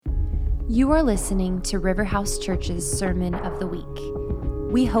You are listening to Riverhouse Church's Sermon of the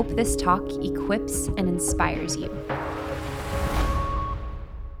Week. We hope this talk equips and inspires you.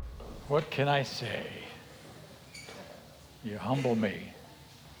 What can I say? You humble me.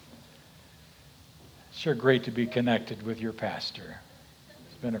 Sure great to be connected with your pastor.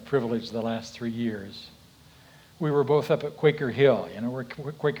 It's been a privilege the last 3 years. We were both up at Quaker Hill. You know where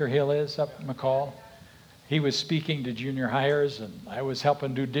Quaker Hill is, up in McCall? He was speaking to junior hires, and I was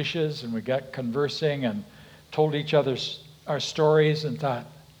helping do dishes, and we got conversing and told each other our stories and thought,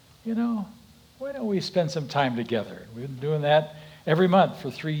 you know, why don't we spend some time together? We've been doing that every month for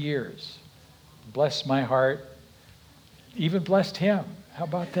 3 years. Blessed my heart. Even blessed him. How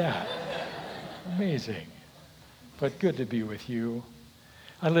about that? Amazing. But good to be with you.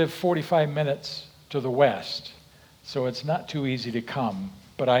 I live 45 minutes to the west, so it's not too easy to come,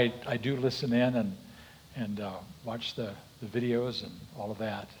 but I do listen in and watch the videos and all of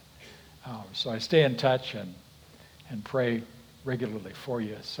that. So I stay in touch and pray regularly for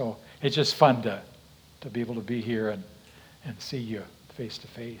you. So it's just fun to be able to be here and see you face to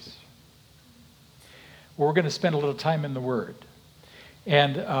face. Well, we're going to spend a little time in the Word.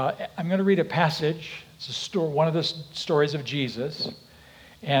 And I'm going to read a passage. It's one of the stories of Jesus.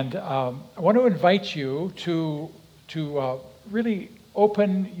 And I want to invite you to really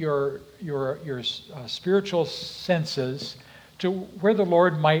open your spiritual senses to where the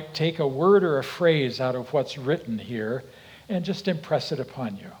Lord might take a word or a phrase out of what's written here and just impress it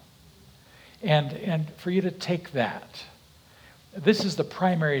upon you. And for you to take that. This is the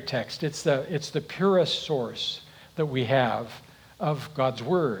primary text. It's the purest source that we have of God's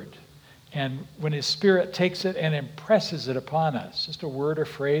Word. And when His Spirit takes it and impresses it upon us, just a word or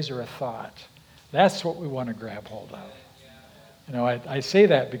phrase or a thought, that's what we want to grab hold of. You know, I say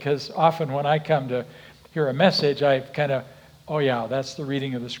that because often when I come to hear a message, I kind of, oh yeah, that's the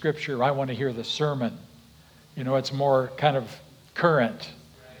reading of the Scripture. I want to hear the sermon. You know, it's more kind of current.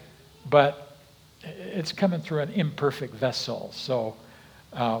 But it's coming through an imperfect vessel. So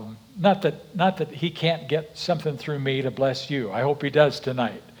not that He can't get something through me to bless you. I hope He does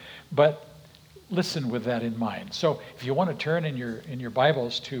tonight. But listen with that in mind. So if you want to turn in your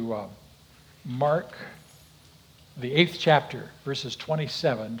Bibles to Mark, the 8th chapter, verses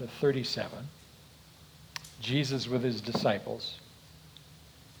 27 to 37, Jesus with His disciples.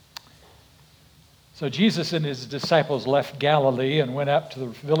 So Jesus and His disciples left Galilee and went up to the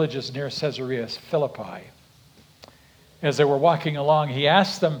villages near Caesarea Philippi. As they were walking along, He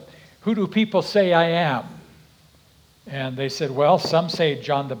asked them, "Who do people say I am?" And they said, "Well, some say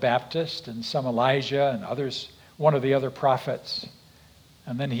John the Baptist, and some Elijah, and others one of the other prophets."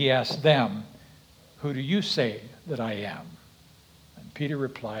 And then He asked them, "Who do you say that I am?" And Peter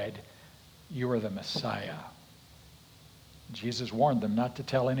replied, "You are the Messiah." Jesus warned them not to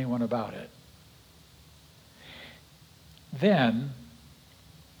tell anyone about it. Then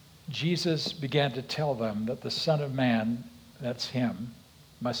Jesus began to tell them that the Son of Man, that's Him,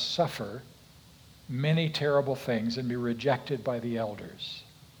 must suffer many terrible things and be rejected by the elders,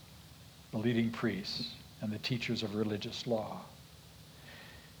 the leading priests, and the teachers of religious law.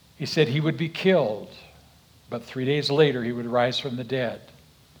 He said He would be killed, but 3 days later He would rise from the dead.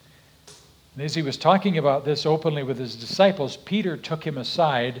 And as He was talking about this openly with His disciples, Peter took Him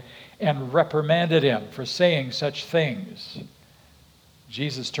aside and reprimanded him for saying such things.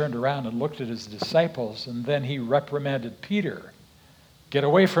 Jesus turned around and looked at His disciples, and then He reprimanded Peter. "Get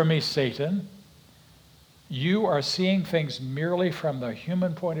away from me, Satan. You are seeing things merely from the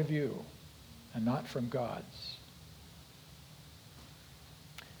human point of view and not from God's."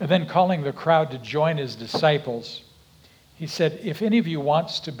 And then calling the crowd to join His disciples, He said, "If any of you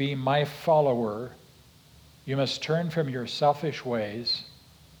wants to be my follower, you must turn from your selfish ways,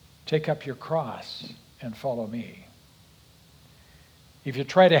 take up your cross, and follow me. If you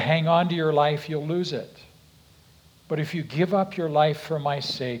try to hang on to your life, you'll lose it. But if you give up your life for my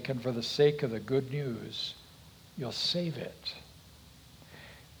sake and for the sake of the good news, you'll save it.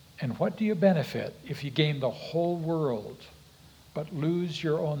 And what do you benefit if you gain the whole world but lose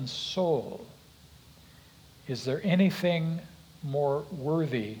your own soul? Is there anything more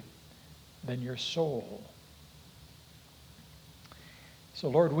worthy than your soul?" So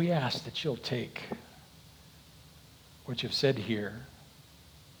Lord, we ask that You'll take what You've said here,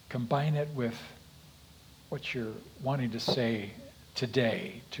 combine it with what You're wanting to say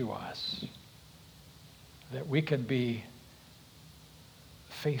today to us, that we can be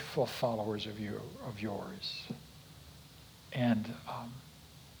faithful followers of yours, and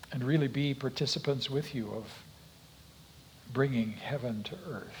really be participants with You of bringing heaven to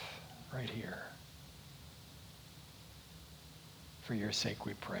earth right here. For Your sake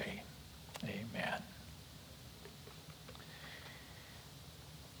we pray. Amen.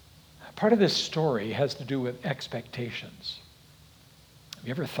 Part of this story has to do with expectations. Have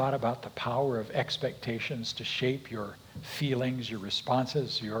you ever thought about the power of expectations to shape your feelings, your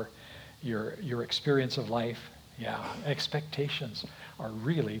responses, your experience of life? Yeah, expectations are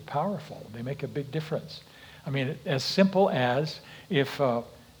really powerful. They make a big difference. I mean, as simple as if a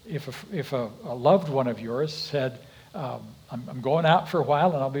loved one of yours said, I'm going out for a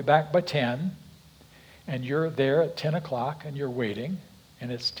while and I'll be back by 10, and you're there at 10 o'clock and you're waiting,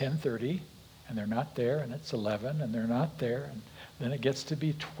 and it's 10:30, and they're not there, and it's 11, and they're not there, and then it gets to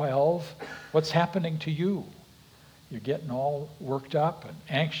be 12. What's happening to you? You're getting all worked up and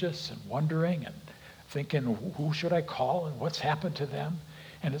anxious and wondering and thinking, who should I call and what's happened to them?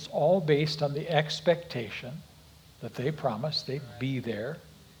 And it's all based on the expectation that they promised they'd be there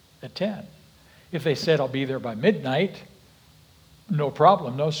at 10. If they said, I'll be there by midnight, no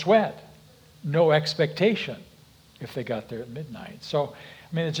problem, no sweat, no expectation if they got there at midnight. So,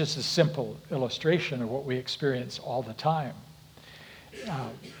 I mean, it's just a simple illustration of what we experience all the time.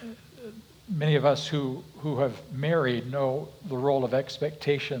 Many of us who have married know the role of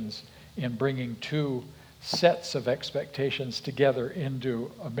expectations in bringing two sets of expectations together into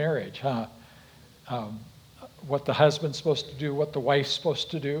a marriage, huh? What the husband's supposed to do, what the wife's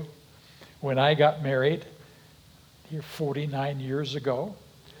supposed to do. When I got married, here 49 years ago,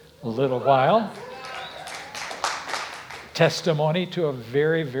 a little while, testimony to a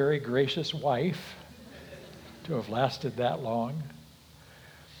very, very gracious wife to have lasted that long.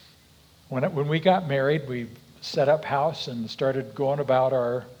 When we got married, we set up house and started going about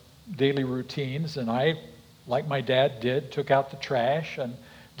our daily routines, and I, like my dad did, took out the trash and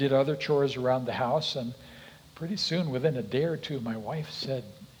did other chores around the house, and pretty soon, within a day or two, my wife said,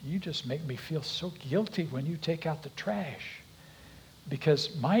 you just make me feel so guilty when you take out the trash,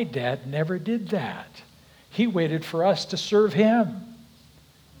 because my dad never did that. He waited for us to serve him.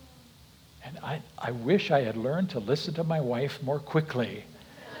 And I wish I had learned to listen to my wife more quickly.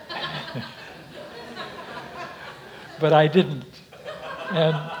 But I didn't.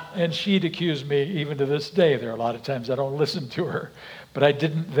 And she'd accuse me even to this day. There are a lot of times I don't listen to her. But I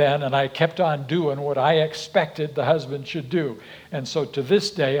didn't then, and I kept on doing what I expected the husband should do. And so to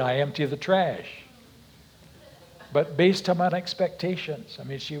this day, I empty the trash. But based on my expectations. I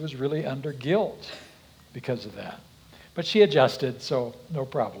mean, she was really under guilt because of that. But she adjusted, so no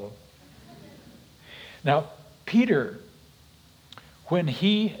problem. Now, Peter, when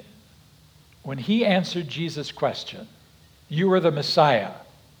he answered Jesus' question, you are the Messiah,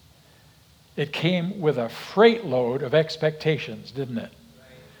 it came with a freight load of expectations, didn't it?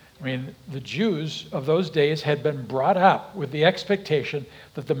 I mean, the Jews of those days had been brought up with the expectation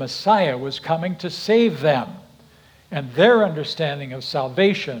that the Messiah was coming to save them. And their understanding of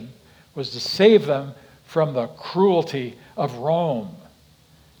salvation was to save them from the cruelty of Rome,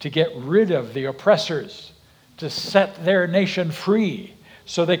 to get rid of the oppressors, to set their nation free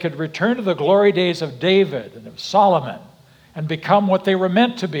so they could return to the glory days of David and of Solomon and become what they were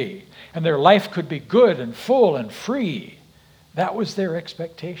meant to be. And their life could be good and full and free. That was their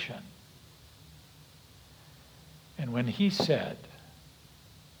expectation. And when he said,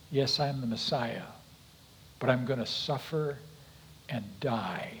 yes, I'm the Messiah, but I'm going to suffer and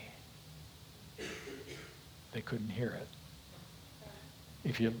die, they couldn't hear it.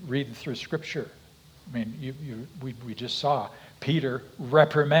 If you read through Scripture, I mean, we just saw Peter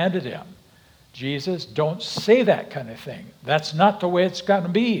reprimanded him. Jesus, don't say that kind of thing. That's not the way it's going to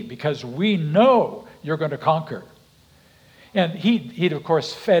be, because we know you're going to conquer. And he'd of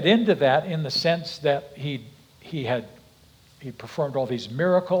course fed into that in the sense that he performed all these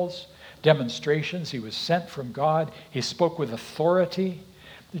miracles, demonstrations. He was sent from God. He spoke with authority.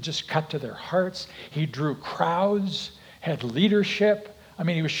 It just cut to their hearts. He drew crowds, had leadership. I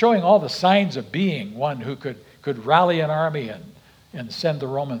mean, he was showing all the signs of being one who could rally an army and send the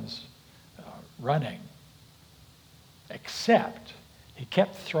Romans running. Except he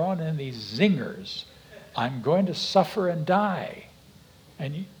kept throwing in these zingers. I'm going to suffer and die.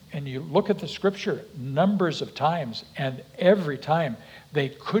 And you look at the Scripture numbers of times, and every time they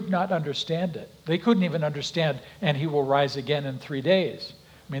could not understand it. They couldn't even understand, and he will rise again in 3 days.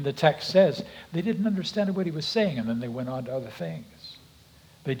 I mean, the text says they didn't understand what he was saying, and then they went on to other things.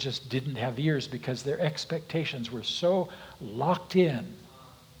 They just didn't have ears because their expectations were so locked in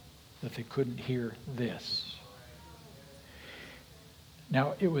that they couldn't hear this.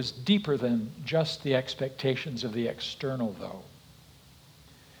 Now, it was deeper than just the expectations of the external, though.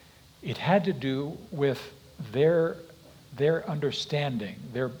 It had to do with their understanding,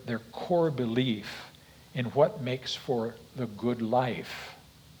 their core belief in what makes for the good life.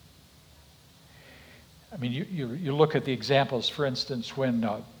 I mean, you look at the examples, for instance, when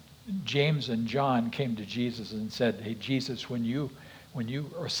James and John came to Jesus and said, hey, Jesus, when you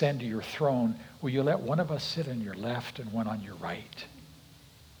ascend to your throne, will you let one of us sit on your left and one on your right?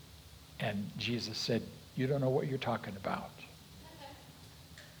 And Jesus said, you don't know what you're talking about,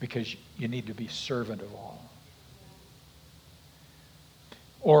 because you need to be servant of all.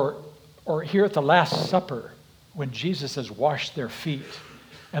 Or here at the Last Supper, when Jesus has washed their feet,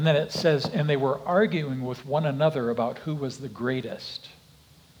 and then it says, and they were arguing with one another about who was the greatest.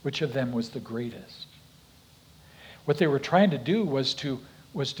 Which of them was the greatest? What they were trying to do was to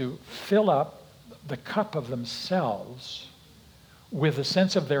fill up the cup of themselves with a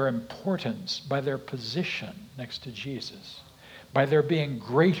sense of their importance by their position next to Jesus, by their being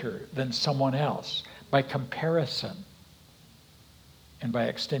greater than someone else, by comparison, and by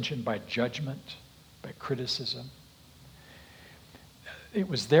extension, by judgment, by criticism. It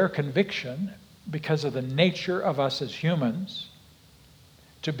was their conviction, because of the nature of us as humans,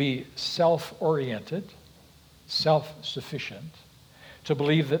 to be self-oriented, self-sufficient, to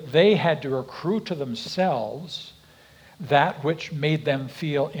believe that they had to accrue to themselves that which made them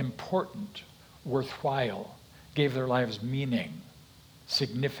feel important, worthwhile, gave their lives meaning,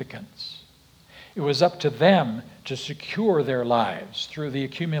 significance. It was up to them to secure their lives through the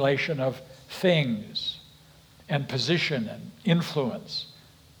accumulation of things and position and influence,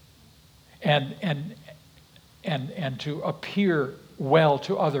 and to appear well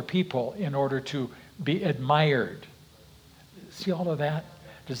to other people in order to be admired. See all of that?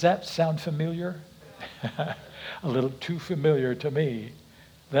 Does that sound familiar? A little too familiar to me.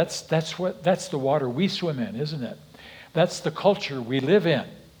 That's the water we swim in, isn't it? That's the culture we live in.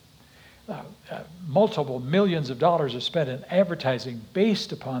 Multiple millions of dollars are spent in advertising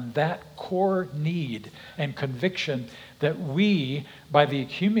based upon that core need and conviction that we, by the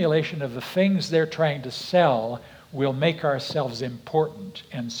accumulation of the things they're trying to sell, will make ourselves important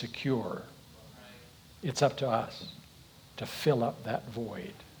and secure. It's up to us to fill up that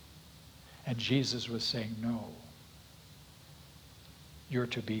void. And Jesus was saying, no. You're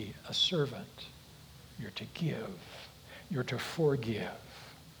to be a servant. You're to give. You're to forgive.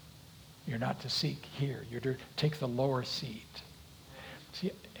 You're not to seek here. You're to take the lower seat.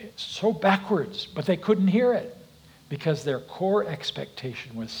 See, it's so backwards, but they couldn't hear it because their core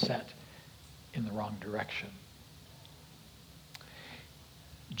expectation was set in the wrong direction.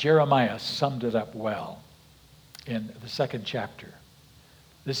 Jeremiah summed it up well in the 2nd chapter.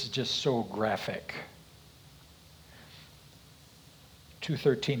 This is just so graphic.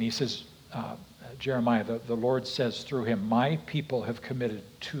 2:13, he says, Jeremiah, the Lord says through him, my people have committed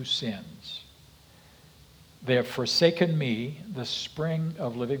 2 sins. They have forsaken me, the spring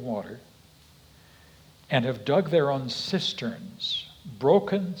of living water, and have dug their own cisterns,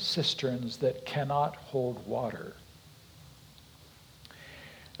 broken cisterns that cannot hold water.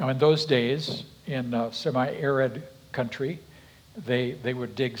 Now, in those days, in semi-arid country, they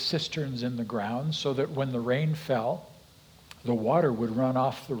would dig cisterns in the ground so that when the rain fell, the water would run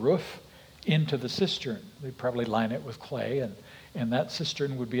off the roof into the cistern. They'd probably line it with clay, and that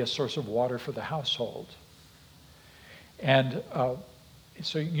cistern would be a source of water for the household. And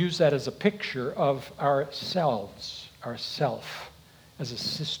so you use that as a picture of ourselves, ourself, as a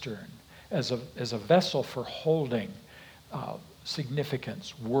cistern, as a vessel for holding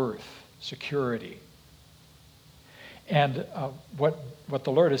significance, worth, security. And what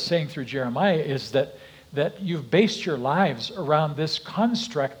the Lord is saying through Jeremiah is that you've based your lives around this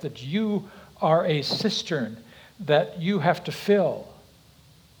construct that you are a cistern that you have to fill.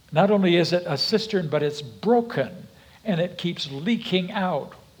 Not only is it a cistern, but it's broken, and it keeps leaking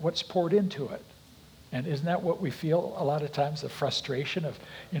out what's poured into it. And isn't that what we feel a lot of times, the frustration of,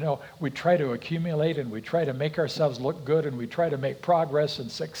 we try to accumulate and we try to make ourselves look good and we try to make progress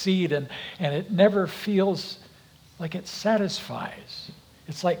and succeed, and it never feels like it satisfies.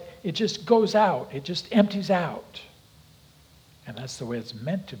 It's like it just goes out. It just empties out. And that's the way it's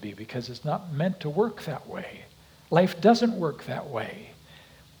meant to be, because it's not meant to work that way. Life doesn't work that way.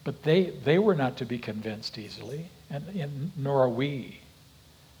 But they were not to be convinced easily, and nor are we.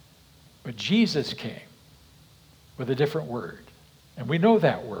 But Jesus came with a different word. And we know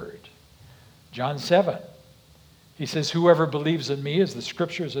that word. John 7. He says, whoever believes in me, as the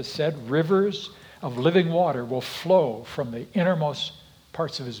scriptures have said, rivers of living water will flow from the innermost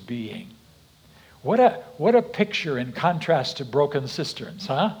parts of his being. What a picture in contrast to broken cisterns,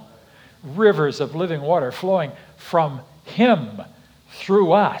 huh? Rivers of living water flowing from him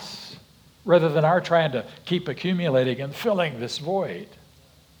through us, rather than our trying to keep accumulating and filling this void.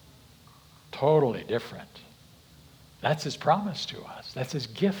 Totally different. That's his promise to us. That's his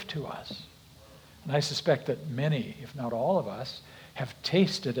gift to us. And I suspect that many, if not all of us, have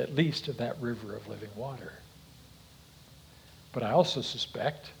tasted at least of that river of living water. But I also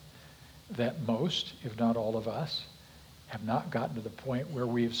suspect that most, if not all of us, have not gotten to the point where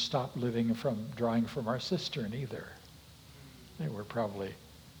we've stopped drawing from our cistern either. We're probably,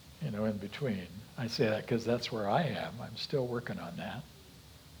 in between. I say that because that's where I am. I'm still working on that.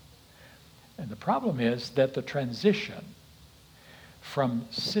 And the problem is that the transition from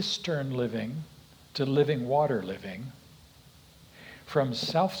cistern living to living water living, from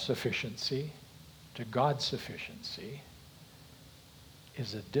self-sufficiency to God-sufficiency,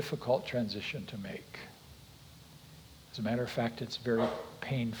 is a difficult transition to make. As a matter of fact, it's very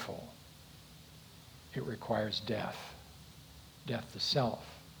painful. It requires death to self.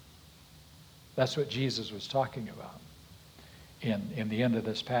 That's what Jesus was talking about in the end of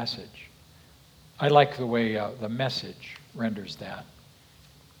this passage. I like the way the Message renders that.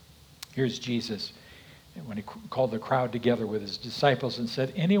 Here's Jesus when he called the crowd together with his disciples and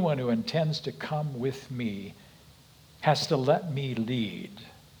said, anyone who intends to come with me has to let me lead.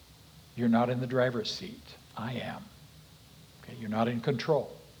 You're not in the driver's seat. I am. Okay? You're not in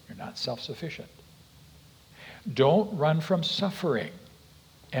control. You're not self-sufficient. Don't run from suffering.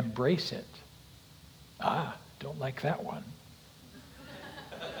 Embrace it. Don't like that one.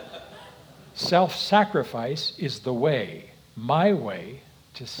 Self-sacrifice is the way, my way,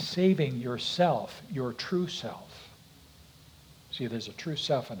 to saving yourself, your true self. See, there's a true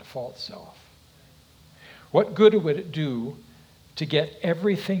self and a false self. What good would it do to get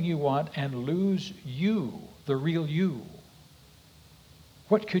everything you want and lose you, the real you?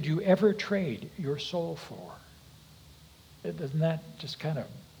 What could you ever trade your soul for? Doesn't that just kind of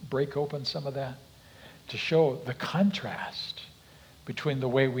break open some of that? To show the contrast between the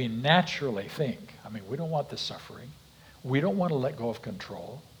way we naturally think. I mean, we don't want the suffering. We don't want to let go of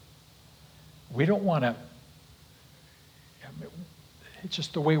control. We don't want to, it's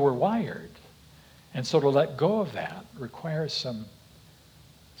just the way we're wired. And so to let go of that requires some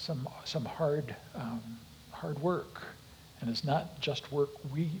hard work. And it's not just work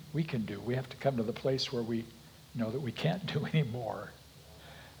we can do. We have to come to the place where we know that we can't do anymore.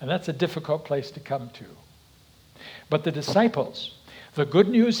 And that's a difficult place to come to. But the disciples, the good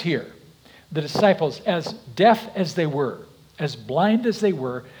news here, the disciples, as deaf as they were, as blind as they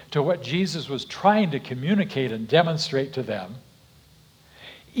were to what Jesus was trying to communicate and demonstrate to them,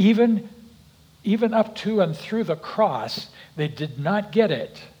 even up to and through the cross, they did not get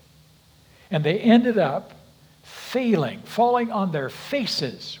it. And they ended up falling on their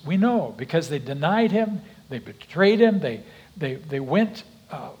faces. We know, because they denied him, they betrayed him, they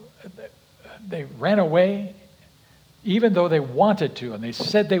ran away, even though they wanted to, and they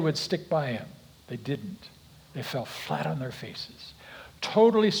said they would stick by him. They didn't. They fell flat on their faces,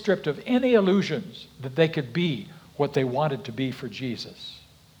 totally stripped of any illusions that they could be what they wanted to be for Jesus.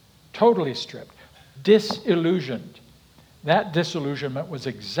 Totally stripped. Disillusioned. That disillusionment was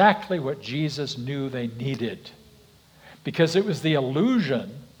exactly what Jesus knew they needed, because it was the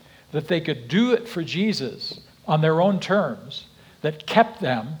illusion that they could do it for Jesus on their own terms that kept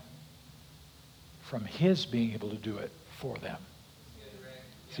them from his being able to do it for them.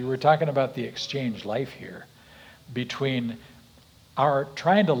 See, we're talking about the exchange life here between our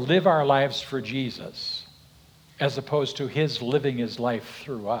trying to live our lives for Jesus as opposed to his living his life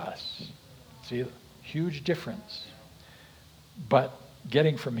through us. See, huge difference. But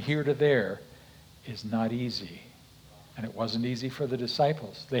getting from here to there is not easy. And it wasn't easy for the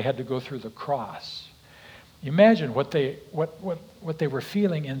disciples. They had to go through the cross. Imagine what they were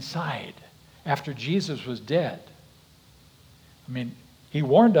feeling inside after Jesus was dead. I mean, he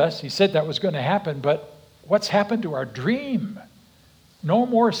warned us. He said that was going to happen. But what's happened to our dream? No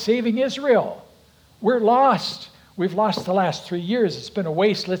more saving Israel. We're lost. We've lost the last 3 years. It's been a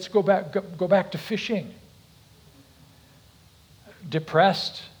waste. Let's go back to fishing.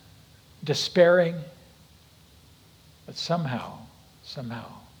 Depressed, despairing. But somehow,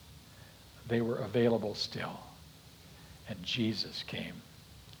 they were available still. And Jesus came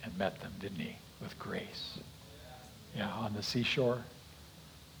and met them, didn't he? With grace. Yeah, on the seashore,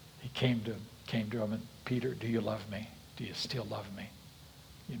 he came to him and, Peter, do you love me? Do you still love me?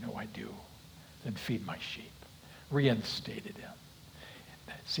 You know I do. Then feed my sheep. Reinstated him.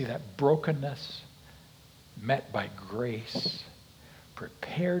 See, that brokenness met by grace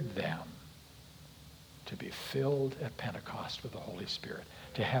prepared them to be filled at Pentecost with the Holy Spirit,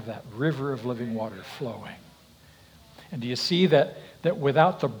 to have that river of living water flowing. And do you see that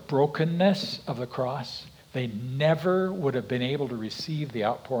without the brokenness of the cross, they never would have been able to receive the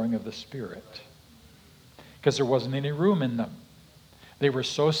outpouring of the Spirit, because there wasn't any room in them. They were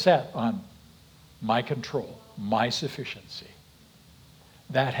so set on my control, my sufficiency.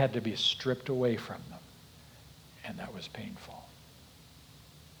 That had to be stripped away from them, and that was painful.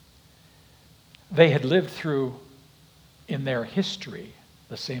 They had lived through, in their history,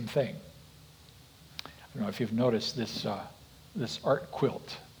 the same thing. I don't know if you've noticed this art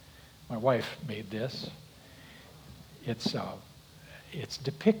quilt. My wife made this. It's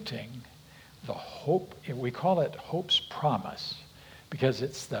depicting the hope. We call it Hope's Promise because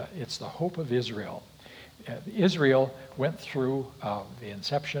it's the hope of Israel. Israel went through the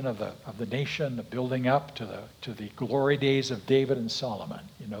inception of the nation, the building up to the glory days of David and Solomon.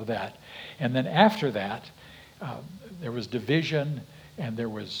 You know that. And then after that, there was division, and there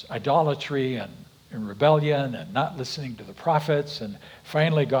was idolatry and rebellion and not listening to the prophets. And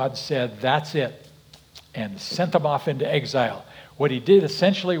finally God said, that's it, and sent them off into exile. What he did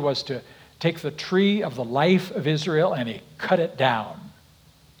essentially was to take the tree of the life of Israel and he cut it down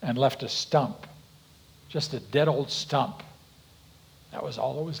and left a stump, just a dead old stump. That was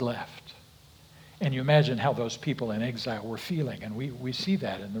all that was left. And you imagine how those people in exile were feeling, and we see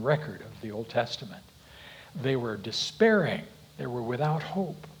that in the record of the Old Testament. They were despairing. They were without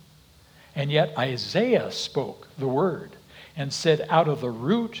hope. And yet Isaiah spoke the word and said, out of the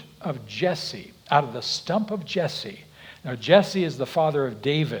root of Jesse, out of the stump of Jesse. Now Jesse is the father of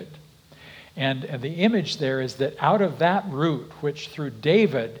David. And the image there is that out of that root, which through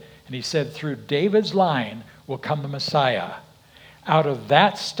David, and he said through David's line will come the Messiah. Out of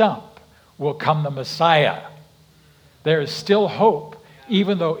that stump will come the Messiah. There is still hope,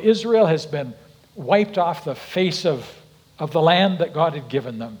 even though Israel has been wiped off the face of the land that God had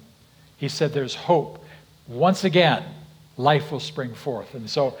given them. He said there's hope. Once again, life will spring forth. And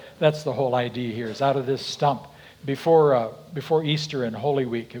so that's the whole idea here, is out of this stump. Before Easter and Holy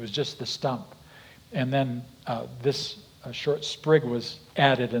Week, it was just the stump. And then this short sprig was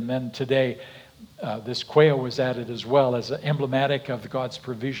added. And then today, this quail was added as well as emblematic of God's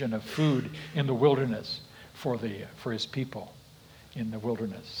provision of food in the wilderness for his people in the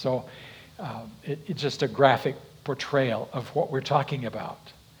wilderness. So it's just a graphic portrayal of what we're talking about.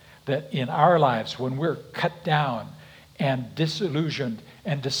 That in our lives, when we're cut down and disillusioned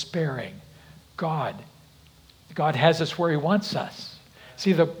and despairing, God has us where he wants us.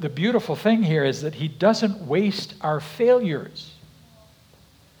 See, the beautiful thing here is that he doesn't waste our failures.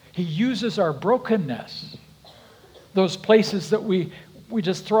 He uses our brokenness. Those places that we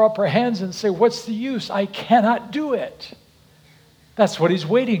just throw up our hands and say, what's the use? I cannot do it. That's what he's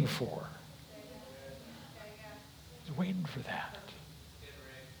waiting for. He's waiting for that.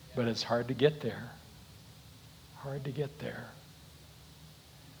 But it's hard to get there. Hard to get there.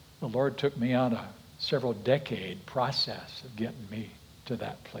 The Lord took me on a several decade process of getting me to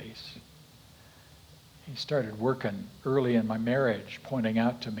that place. He started working early in my marriage, pointing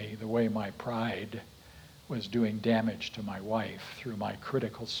out to me the way my pride was doing damage to my wife through my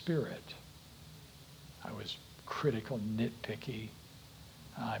critical spirit. I was critical, nitpicky.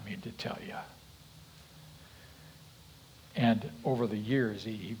 I mean to tell you. And over the years,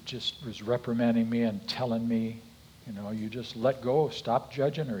 he just was reprimanding me and telling me, you just let go, stop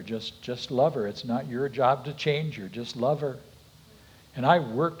judging her, just love her. It's not your job to change her, just love her. And I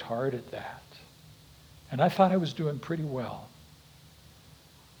worked hard at that. And I thought I was doing pretty well.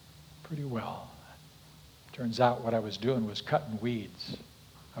 Pretty well. Turns out what I was doing was cutting weeds.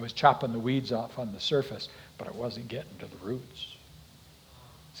 I was chopping the weeds off on the surface, but I wasn't getting to the roots.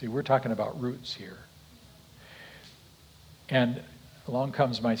 See, we're talking about roots here. And along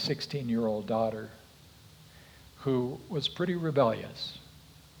comes my 16-year-old daughter, who was pretty rebellious.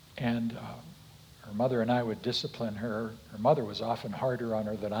 And her mother and I would discipline her. Her mother was often harder on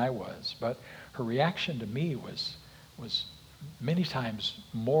her than I was, but her reaction to me was many times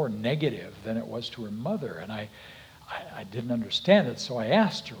more negative than it was to her mother. And I didn't understand it, so I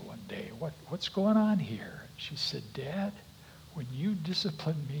asked her one day, what's going on here? And she said, Dad, when you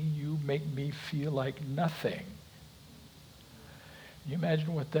discipline me, you make me feel like nothing. Can you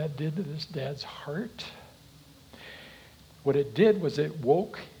imagine what that did to this dad's heart? What it did was it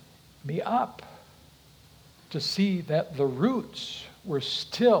woke me up to see that the roots were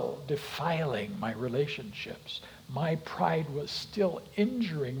still defiling my relationships. My pride was still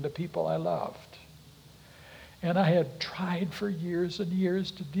injuring the people I loved. And I had tried for years and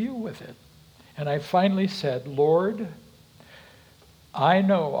years to deal with it. And I finally said, Lord, I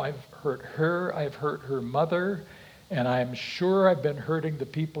know I've hurt her mother, and I'm sure I've been hurting the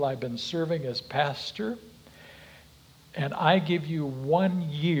people I've been serving as pastor. And I give you 1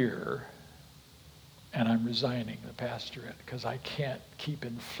 year, and I'm resigning the pastorate because I can't keep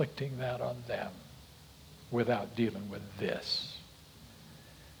inflicting that on them without dealing with this.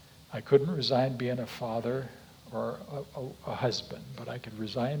 I couldn't resign being a father or a husband, but I could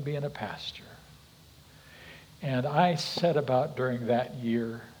resign being a pastor. And I set about during that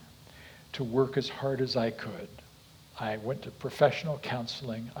year to work as hard as I could. I went to professional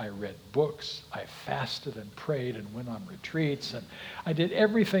counseling. I read books. I fasted and prayed and went on retreats. And I did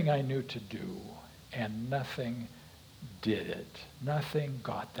everything I knew to do. And nothing did it. Nothing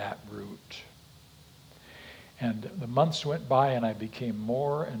got that root. And the months went by and I became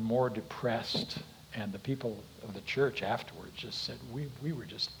more and more depressed. And the people of the church afterwards just said, we were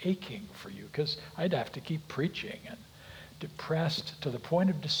just aching for you, because I'd have to keep preaching, and depressed to the point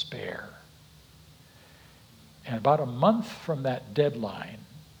of despair. And about a month from that deadline,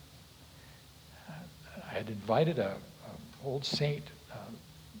 I had invited an old saint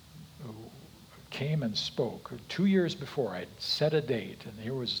who came and spoke. 2 years before, I'd set a date, and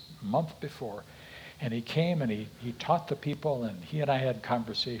here was a month before. And he came and he taught the people, and he and I had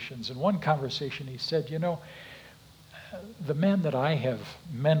conversations. In one conversation he said, the men that I have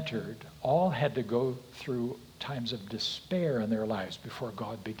mentored all had to go through times of despair in their lives before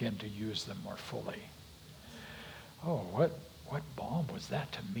God began to use them more fully. Oh, what balm was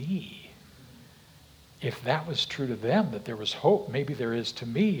that to me? If that was true to them, that there was hope, maybe there is to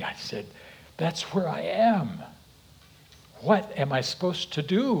me. I said, that's where I am. What am I supposed to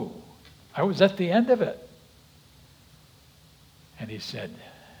do? I was at the end of it. And he said,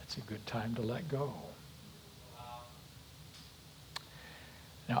 it's a good time to let go.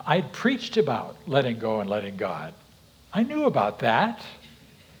 Now, I'd preached about letting go and letting God. I knew about that,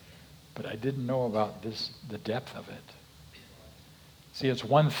 but I didn't know about the depth of it. See, it's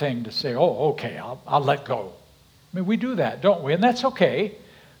one thing to say, oh, okay, I'll let go. I mean, we do that, don't we? And that's okay.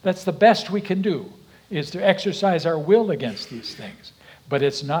 That's the best we can do, is to exercise our will against these things. But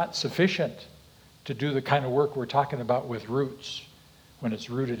it's not sufficient to do the kind of work we're talking about with roots, when it's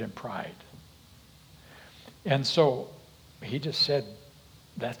rooted in pride. And so he just said,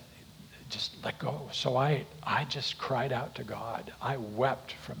 that just let go. So I just cried out to God. I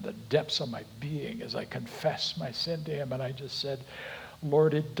wept from the depths of my being as I confessed my sin to him. And I just said,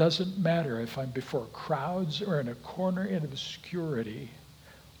 Lord, it doesn't matter if I'm before crowds or in a corner in obscurity.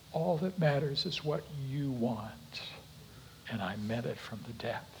 All that matters is what you want. And I meant it from the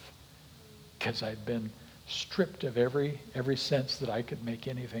depth, because I'd been stripped of every sense that I could make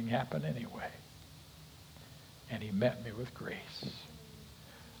anything happen anyway. And he met me with grace.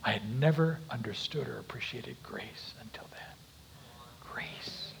 I had never understood or appreciated grace until then.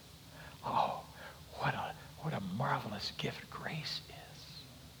 Grace. Oh, what a marvelous gift grace is.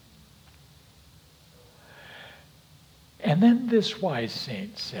 And then this wise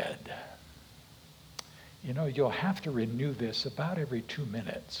saint said, you'll have to renew this about every 2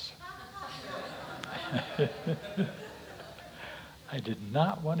 minutes. I did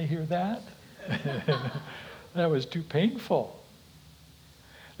not want to hear that. That was too painful.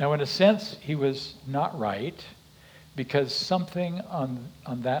 Now, in a sense, he was not right, because something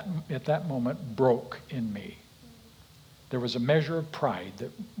at that moment broke in me. There was a measure of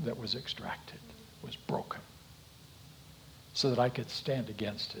pride that was extracted, was broken, so that I could stand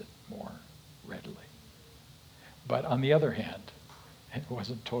against it more readily. But on the other hand, it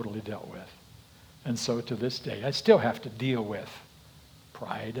wasn't totally dealt with. And so to this day, I still have to deal with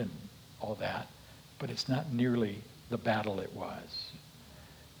pride and all that, but it's not nearly the battle it was.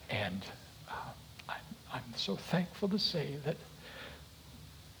 And I'm so thankful to say that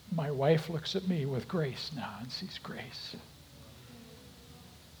my wife looks at me with grace now and sees grace,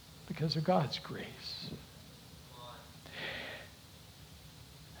 because of God's grace.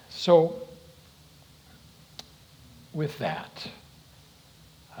 So, with that,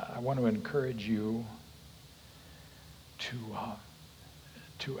 I want to encourage you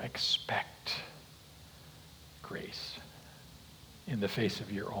to expect grace in the face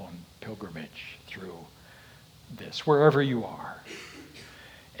of your own pilgrimage through this, wherever you are.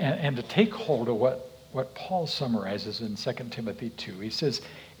 And to take hold of what Paul summarizes in 2 Timothy 2. He says,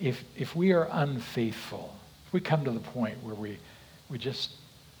 if we are unfaithful, if we come to the point where we just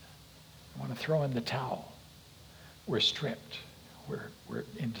want to throw in the towel, we're stripped, we're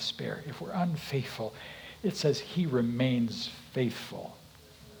in despair. If we're unfaithful, it says he remains faithful,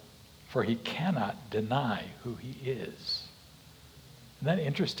 for he cannot deny who he is. Isn't that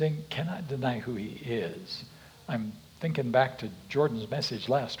interesting? Cannot deny who he is. I'm thinking back to Jordan's message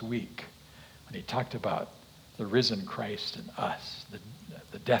last week when he talked about the risen Christ in us,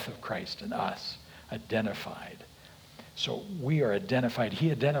 the death of Christ in us, identified. So we are identified.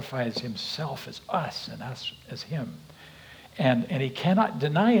 He identifies himself as us and us as him. And he cannot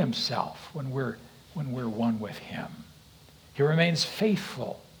deny himself when we're one with him. He remains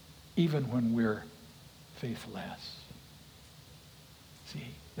faithful even when we're faithless. See,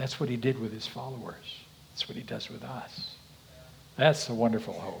 that's what he did with his followers. That's what he does with us. That's a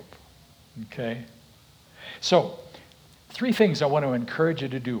wonderful hope. Okay? So, 3 things I want to encourage you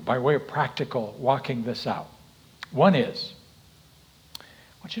to do by way of practical walking this out. One is, I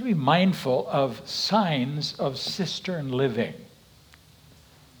want you to be mindful of signs of cistern living,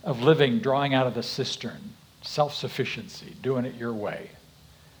 of living drawing out of the cistern, self-sufficiency, doing it your way.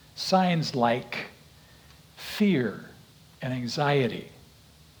 Signs like fear and anxiety,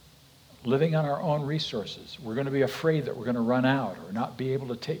 living on our own resources. We're going to be afraid that we're going to run out or not be able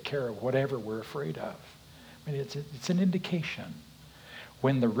to take care of whatever we're afraid of. I mean, it's an indication.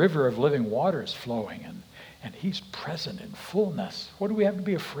 When the river of living water is flowing and he's present in fullness, what do we have to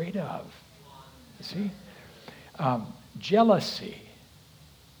be afraid of? You see? Jealousy.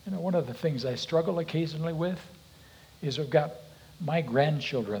 You know, one of the things I struggle occasionally with is we've got my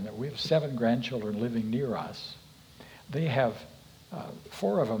grandchildren, we have 7 grandchildren living near us. They have,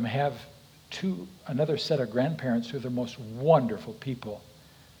 4 of them have another set of grandparents who are the most wonderful people.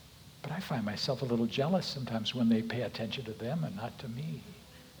 But I find myself a little jealous sometimes when they pay attention to them and not to me.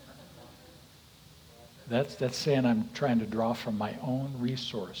 That's saying I'm trying to draw from my own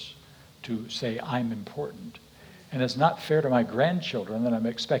resource to say I'm important. And it's not fair to my grandchildren that I'm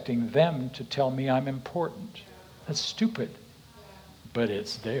expecting them to tell me I'm important. That's stupid, but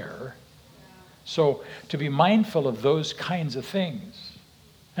it's there. So to be mindful of those kinds of things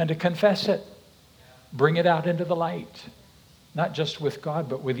and to confess it, bring it out into the light. Not just with God,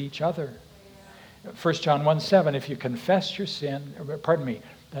 but with each other. 1 John 1:7, if you confess your sin,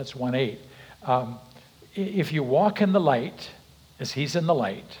 that's 1:8. If you walk in the light, as he's in the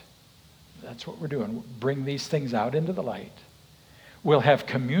light, that's what we're doing. Bring these things out into the light. We'll have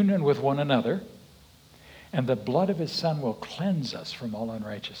communion with one another, and the blood of his Son will cleanse us from all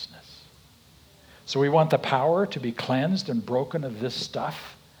unrighteousness. So we want the power to be cleansed and broken of this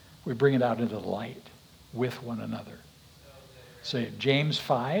stuff. We bring it out into the light with one another. So James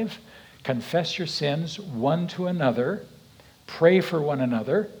 5, confess your sins one to another, pray for one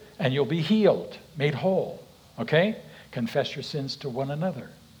another, and you'll be healed, made whole. Okay? Confess your sins to one another,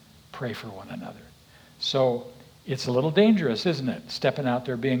 pray for one another. So it's a little dangerous, isn't it? Stepping out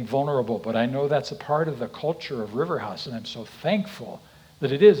there being vulnerable, but I know that's a part of the culture of River House, and I'm so thankful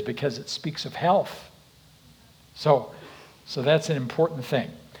that it is because it speaks of health. So that's an important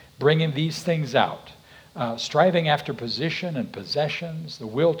thing. Bringing these things out. Striving after position and possessions, the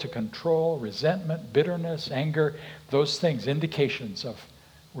will to control, resentment, bitterness, anger, those things, indications of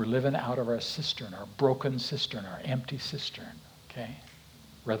we're living out of our cistern, our broken cistern, our empty cistern, okay?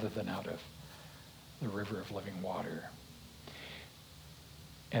 Rather than out of the river of living water.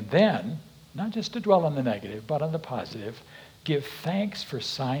 And then, not just to dwell on the negative, but on the positive, give thanks for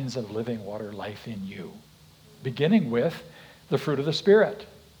signs of living water life in you, beginning with the fruit of the Spirit.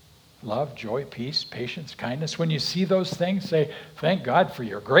 Love, joy, peace, patience, kindness. When you see those things, say, thank God for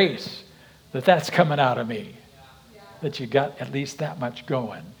your grace, that's coming out of me. That you got at least that much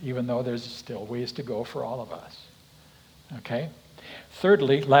going, even though there's still ways to go for all of us. Okay?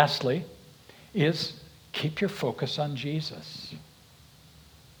 Thirdly, lastly, is keep your focus on Jesus.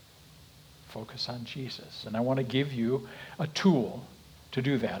 Focus on Jesus. And I want to give you a tool to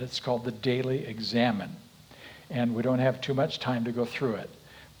do that. It's called the Daily Examine. And we don't have too much time to go through it.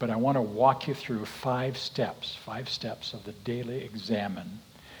 But I want to walk you through 5 steps of the Daily Examine,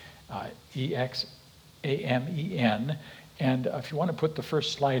 EXAMEN. And if you want to put the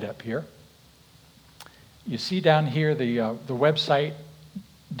first slide up here, you see down here the website,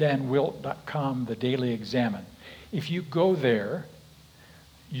 danwilt.com, the Daily Examine. If you go there,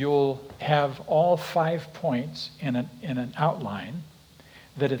 you'll have all 5 points in an outline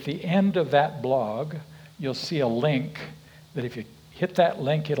that at the end of that blog, you'll see a link that if you hit that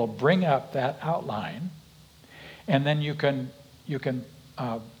link, it'll bring up that outline, and then you can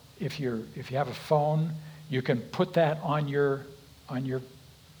if you have a phone, you can put that on your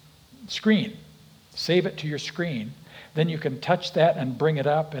screen, save it to your screen. Then you can touch that and bring it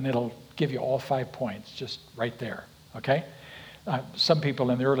up, and it'll give you all 5 points just right there. Okay. Some people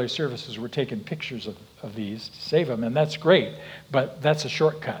in the early services were taking pictures of these to save them, and that's great, but that's a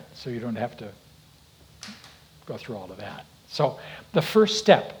shortcut, so you don't have to go through all of that. So the first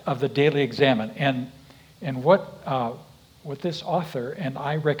step of the Daily Examine, and what this author and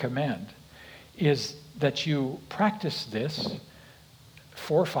I recommend is that you practice this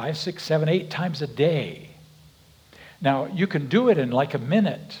 4, 5, 6, 7, 8 times a day. Now, you can do it in like a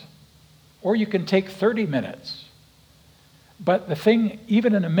minute, or you can take 30 minutes. But the thing,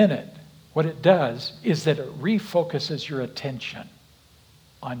 even in a minute, what it does is that it refocuses your attention.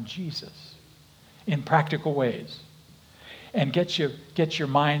 on Jesus in practical ways and get your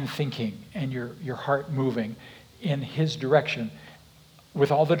mind thinking and your heart moving in his direction.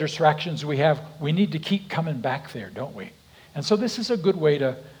 With all the distractions we have, we need to keep coming back there, don't we? And so this is a good way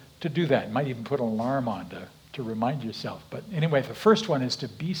to do that. You might even put an alarm on to remind yourself. But anyway, the first one is to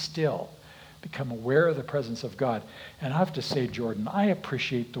be still, become aware of the presence of God. And I have to say, Jordan, I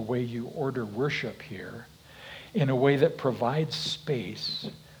appreciate the way you order worship here in a way that provides space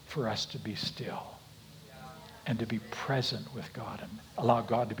for us to be still and to be present with God and allow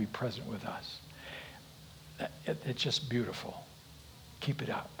God to be present with us. It's just beautiful. Keep it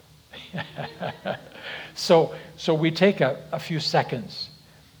up. So we take a few seconds,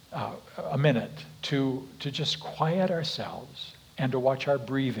 a minute, to just quiet ourselves and to watch our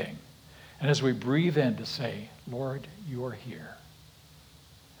breathing. And as we breathe in, to say, Lord, you are here.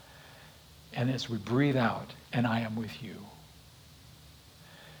 And as we breathe out, and I am with you.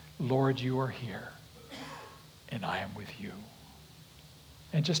 Lord, you are here, and I am with you.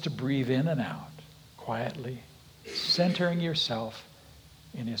 And just to breathe in and out quietly, centering yourself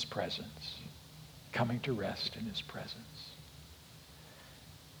in his presence, coming to rest in his presence.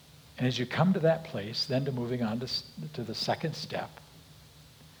 And as you come to that place, then to moving on to the second step,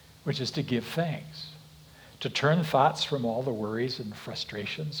 which is to give thanks, to turn thoughts from all the worries and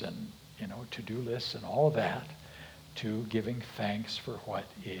frustrations and to-do lists and all of that to giving thanks for what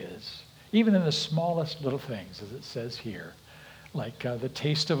is. Even in the smallest little things, as it says here, like the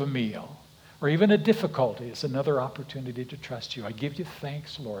taste of a meal, or even a difficulty is another opportunity to trust you. I give you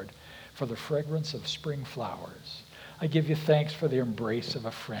thanks, Lord, for the fragrance of spring flowers. I give you thanks for the embrace of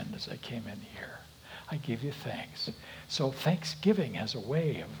a friend as I came in here. I give you thanks. So thanksgiving has a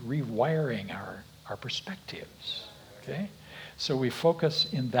way of rewiring our perspectives, okay? So we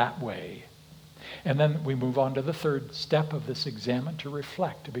focus in that way. And then we move on to the third step of this examine, to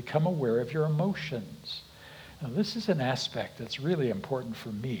reflect, to become aware of your emotions. Now, this is an aspect that's really important for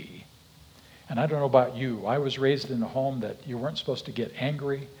me. And I don't know about you. I was raised in a home that you weren't supposed to get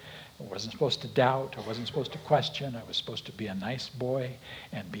angry. I wasn't supposed to doubt. I wasn't supposed to question. I was supposed to be a nice boy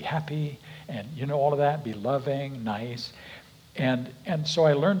and be happy and all of that, be loving, nice. And so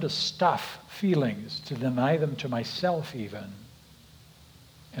I learned to stuff feelings, to deny them to myself even.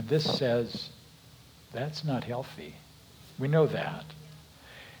 And this says, that's not healthy. We know that.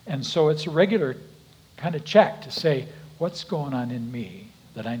 And so it's a regular kind of check to say, what's going on in me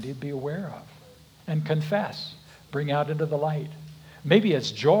that I need to be aware of? And confess, bring out into the light. Maybe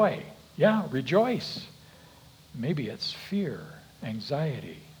it's joy. Yeah, rejoice. Maybe it's fear,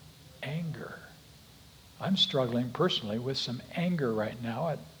 anxiety, anger. I'm struggling personally with some anger right now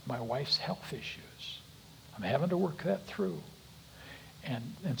at my wife's health issues. I'm having to work that through.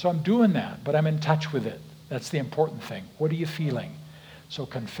 And so I'm doing that, but I'm in touch with it. That's the important thing. What are you feeling? So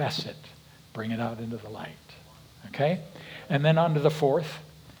confess it. Bring it out into the light. Okay? And then on to the fourth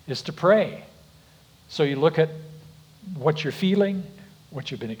is to pray. So you look at what you're feeling, what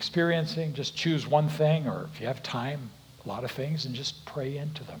you've been experiencing. Just choose one thing, or if you have time, a lot of things, and just pray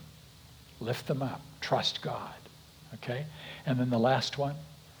into them. Lift them up. Trust God. Okay? And then the last one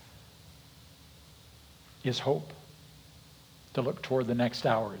is hope. To look toward the next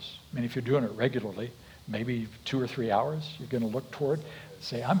hours. I mean, if you're doing it regularly, maybe 2 or 3 hours, you're going to look toward,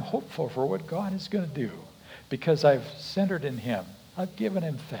 say, I'm hopeful for what God is going to do because I've centered in him. I've given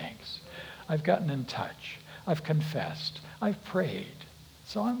him thanks. I've gotten in touch. I've confessed. I've prayed.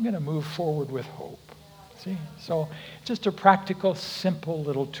 So I'm going to move forward with hope. See? So just a practical, simple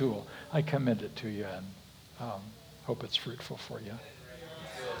little tool. I commend it to you and hope it's fruitful for you.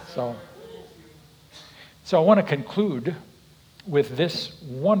 So I want to conclude with this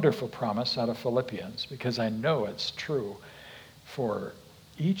wonderful promise out of Philippians, because I know it's true for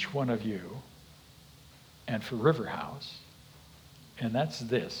each one of you and for River House, and that's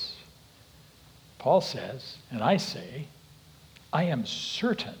this. Paul says, and I say, I am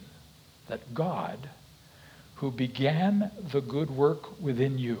certain that God, who began the good work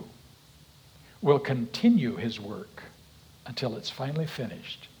within you, will continue his work until it's finally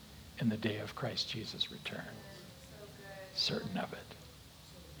finished in the day of Christ Jesus' return. Certain of it.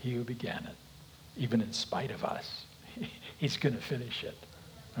 He who began it, even in spite of us, he's going to finish it.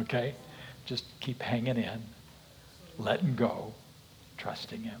 Okay? Just keep hanging in, letting go,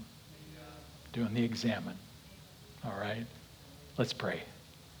 trusting him, doing the examine. All right? Let's pray.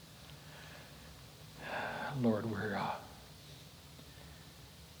 Lord, we're, I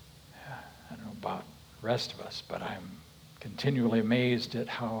don't know about the rest of us, but I'm continually amazed at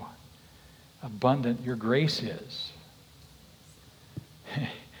how abundant your grace is.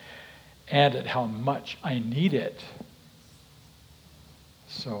 And at how much I need it.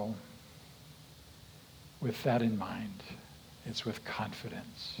 So, with that in mind, it's with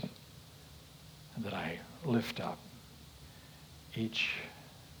confidence that I lift up each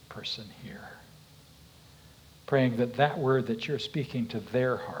person here, praying that that word that you're speaking to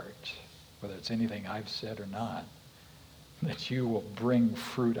their heart, whether it's anything I've said or not, that you will bring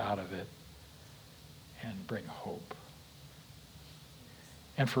fruit out of it and bring hope.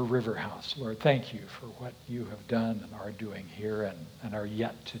 And for River House, Lord, thank you for what you have done and are doing here and are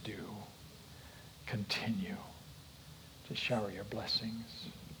yet to do. Continue to shower your blessings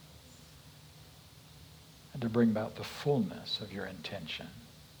and to bring about the fullness of your intention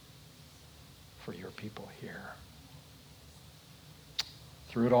for your people here.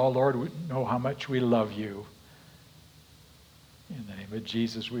 Through it all, Lord, we know how much we love you. In the name of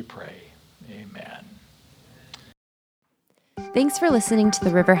Jesus we pray. Amen. Thanks for listening to the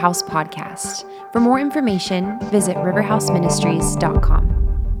River House podcast. For more information, visit riverhouseministries.com.